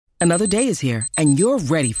Another day is here, and you're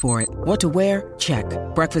ready for it. What to wear? Check.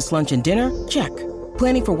 Breakfast, lunch, and dinner? Check.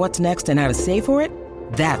 Planning for what's next and how to save for it?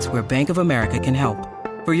 That's where Bank of America can help.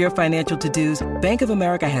 For your financial to-dos, Bank of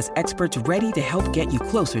America has experts ready to help get you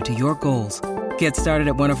closer to your goals. Get started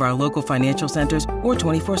at one of our local financial centers or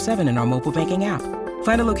 24/7 in our mobile banking app.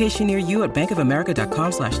 Find a location near you at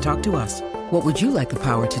bankofamerica.com/talktous. What would you like the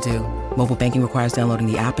power to do? Mobile banking requires downloading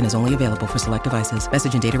the app and is only available for select devices.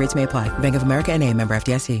 Message and data rates may apply. Bank of America N.A., member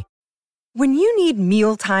FDIC. When you need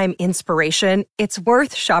mealtime inspiration, it's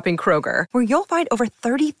worth shopping Kroger, where you'll find over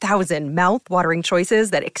 30,000 mouth-watering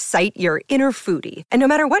choices that excite your inner foodie. And no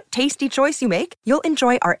matter what tasty choice you make, you'll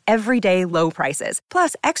enjoy our everyday low prices,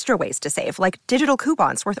 plus extra ways to save, like digital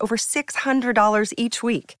coupons worth over $600 each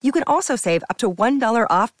week. You can also save up to $1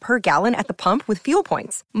 off per gallon at the pump with fuel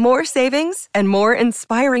points. More savings and more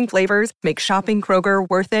inspiring flavors make shopping Kroger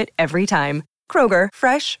worth it every time. Kroger,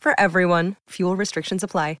 fresh for everyone. Fuel restrictions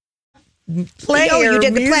apply. Play you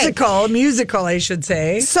did the musical, I should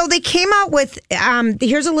say. So they came out with,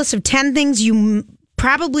 here's a list of 10 things you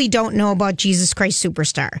probably don't know about Jesus Christ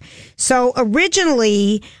Superstar. So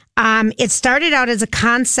originally, it started out as a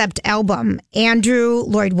concept album. Andrew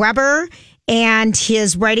Lloyd Webber and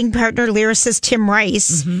his writing partner, lyricist Tim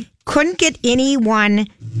Rice, couldn't get anyone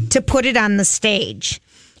to put it on the stage.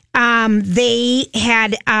 They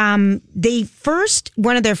had, one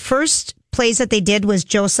of their first plays that they did was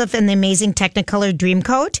Joseph and the Amazing Technicolor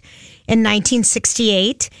Dreamcoat in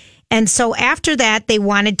 1968. And so after that, they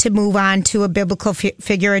wanted to move on to a biblical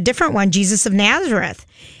figure, a different one, Jesus of Nazareth.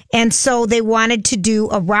 And so they wanted to do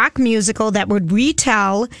a rock musical that would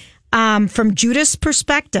retell from Judas'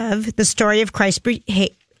 perspective the story of Christ's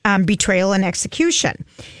betrayal and execution.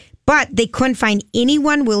 But they couldn't find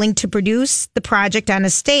anyone willing to produce the project on a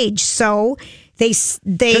stage. So because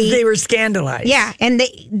they were scandalized. Yeah, and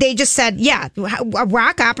they just said, a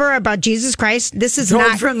rock opera about Jesus Christ. This is told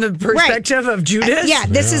not from the perspective of Judas.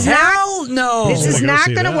 This is Hell no. This is not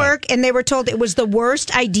going to work. And they were told it was the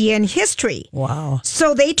worst idea in history. Wow.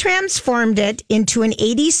 So they transformed it into an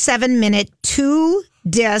 87-minute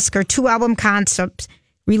 2-disc or 2-album concept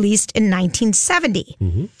released in 1970.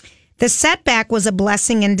 Mm-hmm. The setback was a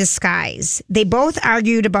blessing in disguise. They both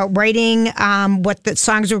argued about writing what the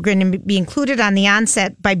songs were going to be included on the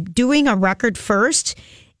onset. By doing a record first,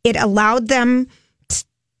 it allowed them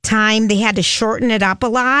time. They had to shorten it up a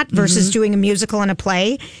lot versus doing a musical and a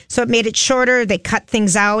play. So it made it shorter. They cut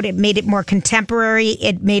things out. It made it more contemporary.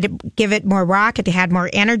 It made it give it more rock. It had more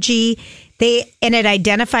energy. And it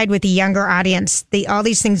identified with a younger audience. All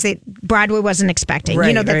these things that Broadway wasn't expecting,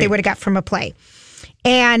 that they would have got from a play.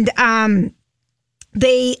 And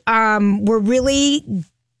they were really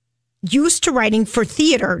used to writing for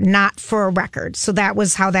theater, not for a record. So that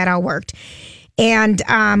was how that all worked. And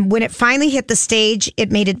when it finally hit the stage,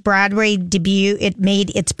 it made its Broadway debut. It made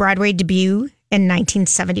its Broadway debut in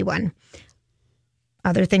 1971.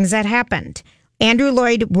 Other things that happened. Andrew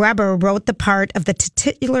Lloyd Webber wrote the part of the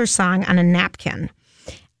titular song on a napkin.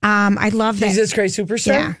 I love that. Jesus Christ Superstar?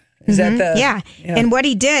 Yeah. Is that the... Yeah. And what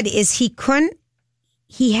he did is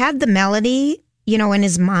he had the melody, in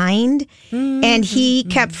his mind, and he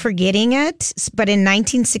kept forgetting it. But in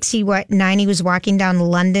 1969, he was walking down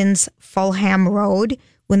London's Fulham Road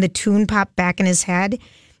when the tune popped back in his head.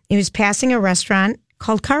 He was passing a restaurant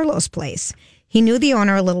called Carlo's Place. He knew the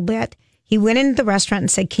owner a little bit. He went into the restaurant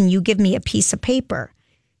and said, "Can you give me a piece of paper?"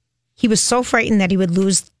 He was so frightened that he would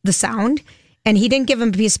lose the sound, and he didn't give him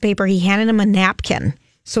a piece of paper. He handed him a napkin.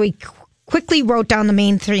 So he quickly wrote down the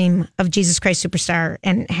main theme of Jesus Christ Superstar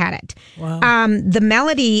and had it. Wow. The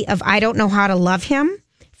melody of I Don't Know How to Love Him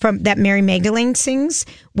from that Mary Magdalene sings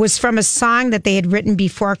was from a song that they had written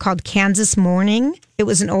before called Kansas Morning. It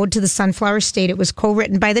was an ode to the Sunflower State. It was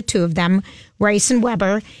co-written by the two of them, Rice and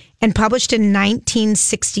Webber, and published in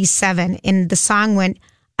 1967. And the song went,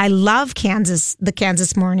 I love Kansas, the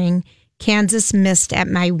Kansas morning, Kansas mist at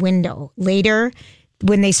my window. Later,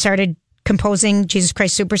 when they started composing Jesus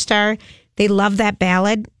Christ Superstar, they loved that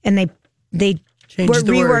ballad, and they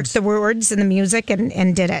reworked the words and the music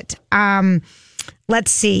and did it.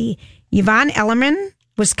 Let's see. Yvonne Elliman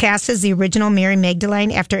was cast as the original Mary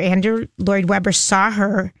Magdalene after Andrew Lloyd Webber saw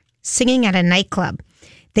her singing at a nightclub.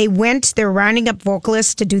 They were rounding up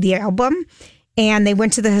vocalists to do the album, and they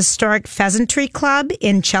went to the historic Pheasantry Club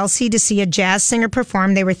in Chelsea to see a jazz singer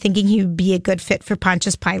perform. They were thinking he would be a good fit for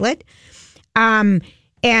Pontius Pilate.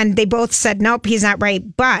 And they both said, nope, he's not right.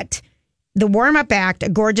 But the warm-up act, a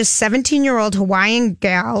gorgeous 17-year-old Hawaiian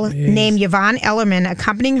gal named Yvonne Elliman,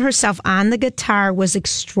 accompanying herself on the guitar, was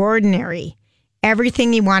extraordinary.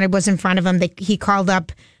 Everything he wanted was in front of him. He called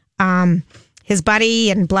up his buddy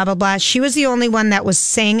and blah, blah, blah. She was the only one that was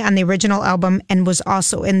sang on the original album and was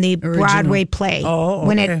also in the Broadway play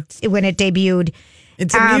when it debuted.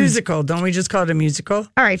 It's a musical. Don't we just call it a musical?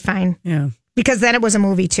 All right, fine. Yeah. Because then it was a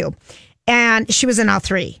movie too. And she was in all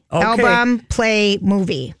three. Okay. Album, play,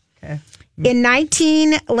 movie. Okay. In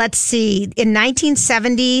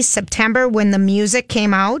 1970, September, when the music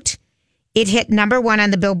came out, it hit number 1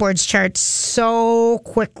 on the Billboard's charts so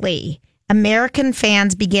quickly. American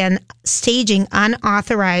fans began staging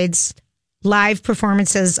unauthorized live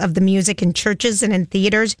performances of the music in churches and in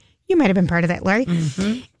theaters. You might have been part of that, Larry.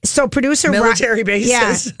 Mm-hmm. So producer military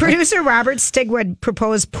bases. Producer Robert Stigwood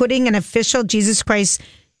proposed putting an official Jesus Christ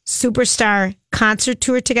Superstar concert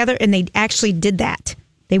tour together, and they actually did that.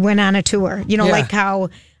 They went on a tour, like how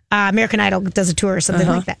American Idol does a tour or something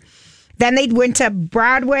like that. Then they went to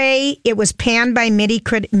Broadway. It was panned by many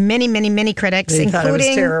critics,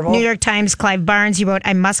 including New York Times' Clive Barnes. He wrote,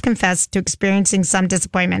 "I must confess to experiencing some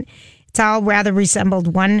disappointment. It's all rather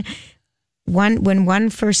resembled when one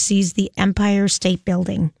first sees the Empire State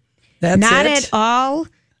Building. That's not it? at all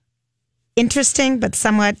interesting, but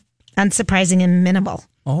somewhat unsurprising and minimal."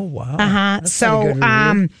 Oh, wow. That's so,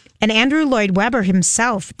 and Andrew Lloyd Webber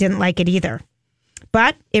himself didn't like it either.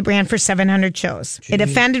 But it ran for 700 shows. It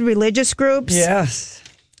offended religious groups. Yes.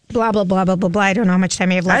 Blah, blah, blah, blah, blah, blah. I don't know how much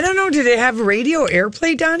time I have left. I don't know. Did it have radio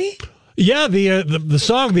airplay, Donnie? Yeah, the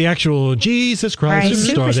song, the actual Jesus Christ Right,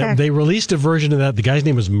 Superstar, Superstar. they released a version of that. The guy's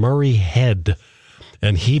name was Murray Head,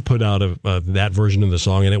 and he put out that version of the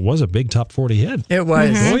song, and it was a big top 40 hit. It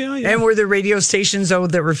was. Oh, yeah. And were there radio stations,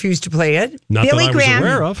 that refused to play it? Not Billy that I was Graham,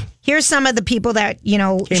 aware of. Here's some of the people that, Came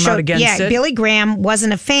out against it? Billy Graham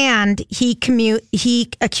wasn't a fan. He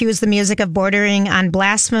accused the music of bordering on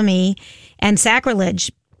blasphemy and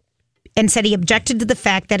sacrilege and said he objected to the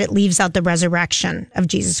fact that it leaves out the resurrection of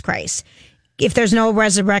Jesus Christ. If there's no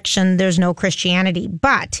resurrection, there's no Christianity.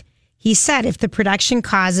 But he said if the production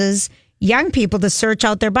causes young people to search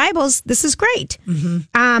out their Bibles, this is great.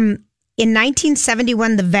 Mm-hmm. In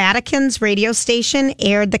 1971, the Vatican's radio station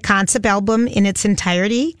aired the concept album in its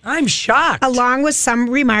entirety, I'm shocked. along with some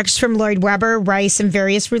remarks from Lloyd Webber, Rice, and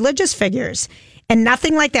various religious figures. And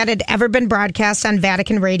nothing like that had ever been broadcast on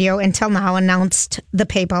Vatican radio until now, announced the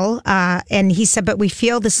papal. And he said, but we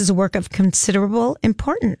feel this is a work of considerable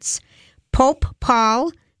importance. Pope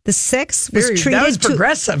Paul VI was treated that was to...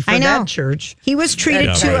 progressive for I know. that church. He was treated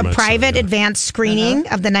Yeah, to very a much so, private yeah. advanced screening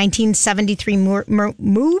of the 1973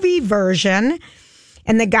 movie version.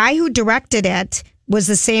 And the guy who directed it was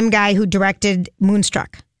the same guy who directed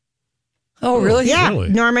Moonstruck. Oh, really? Yeah. Really?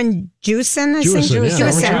 Norman Jewison, I think.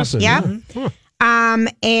 Jewison, Yeah. Huh.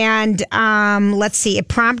 Let's see. It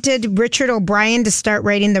prompted Richard O'Brien to start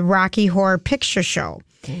writing the Rocky Horror Picture Show.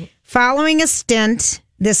 Following a stint,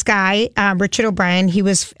 this guy, Richard O'Brien, he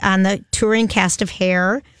was on the touring cast of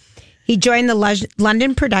Hair. He joined the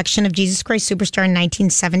London production of Jesus Christ Superstar in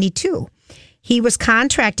 1972. He was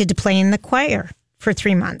contracted to play in the choir for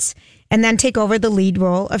 3 months and then take over the lead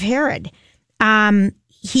role of Herod. But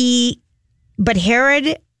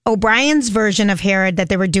Herod, O'Brien's version of Herod that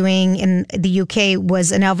they were doing in the UK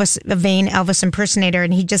was a vain Elvis impersonator,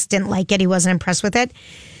 and he just didn't like it. He wasn't impressed with it.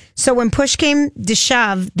 So when push came to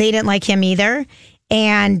shove, they didn't like him either.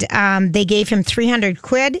 And they gave him 300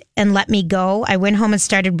 quid and let me go. I went home and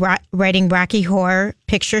started writing Rocky Horror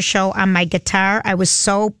Picture Show on my guitar. I was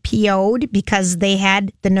so PO'd because they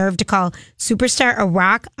had the nerve to call Superstar a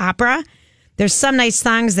rock opera. There's some nice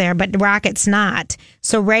songs there, but rock it's not.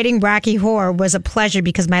 So writing Rocky Horror was a pleasure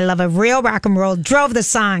because my love of real rock and roll drove the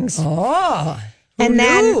songs. Oh, who And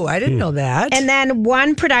then- knew? I didn't know that. And then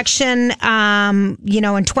one production, in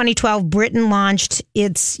 2012, Britain launched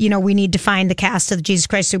its, We Need to Find the Cast of Jesus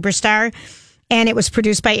Christ Superstar. And it was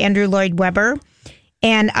produced by Andrew Lloyd Webber.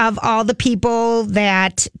 And of all the people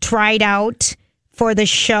that tried out for the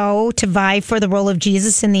show to vie for the role of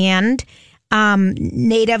Jesus in the end,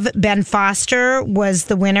 native Ben Foster was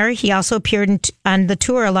the winner. He also appeared on the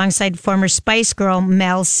tour alongside former Spice Girl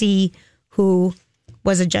Mel C, who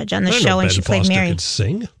was a judge on the I didn't show, know and Ben she played Foster Mary. could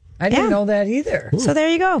sing. I didn't Yeah. know that either. So there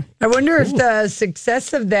you go. I wonder if the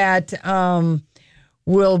success of that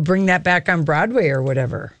will bring that back on Broadway or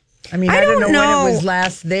whatever. I mean, I don't know when it was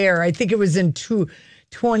last there. I think it was in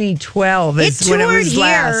 2012 is when it was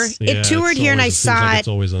last. It toured here, and I seems like saw it's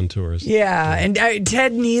it. always on tours. Yeah, and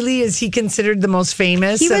Ted Neely, is he considered the most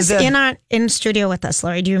famous? He of was the- in studio with us,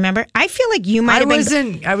 Laurie. Do you remember? I feel like you might I have been.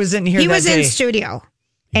 wasn't here. He that was in day. studio,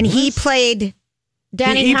 and he played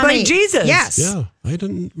Danny. He how played many? Jesus. Yes. Yeah, I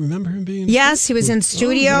didn't remember him being. Yes, he was in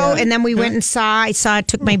studio, and then we went and I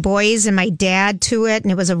took my boys and my dad to it,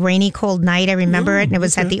 and it was a rainy, cold night. I remember it, and it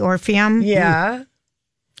was at the Orpheum. Yeah.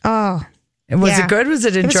 Oh, And was it good? Was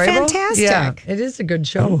it enjoyable? It was fantastic. Yeah, it is a good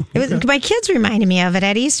show. My kids reminded me of it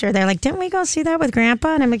at Easter. They're like, didn't we go see that with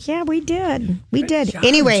Grandpa? And I'm like, yeah, we did. We did.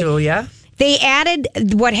 Anyway, Julia. they added,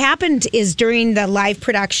 what happened is during the live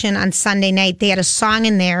production on Sunday night, they had a song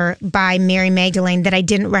in there by Mary Magdalene that I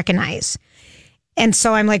didn't recognize. And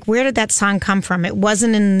so I'm like, where did that song come from? It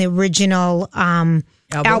wasn't in the original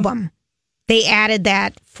album. They added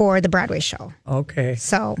that for the Broadway show. Okay.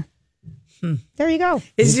 So there you go.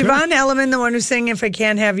 Is Yvonne Elliman the one who sang If I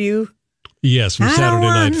Can't Have You? Yes, from Saturday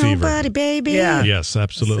Night Fever. Nobody, baby. Yeah. Yes,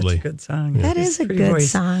 absolutely. That's such a good song. That is a good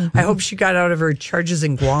song. I hope she got out of her charges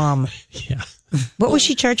in Guam. Yeah. What was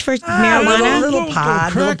she charged for? Marijuana? Little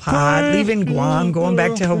pod, leaving Guam, going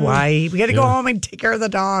back to Hawaii. We got to go home and take care of the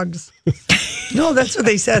dogs. No, that's what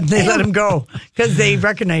they said. They let him go because they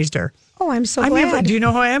recognized her. Oh, I'm so glad. Do you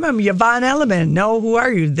know who I am? I'm Yvonne Elliman. No, who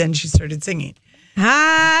are you? Then she started singing.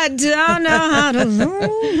 I don't know how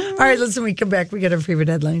to. All right, listen, we come back. We got our favorite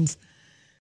headlines.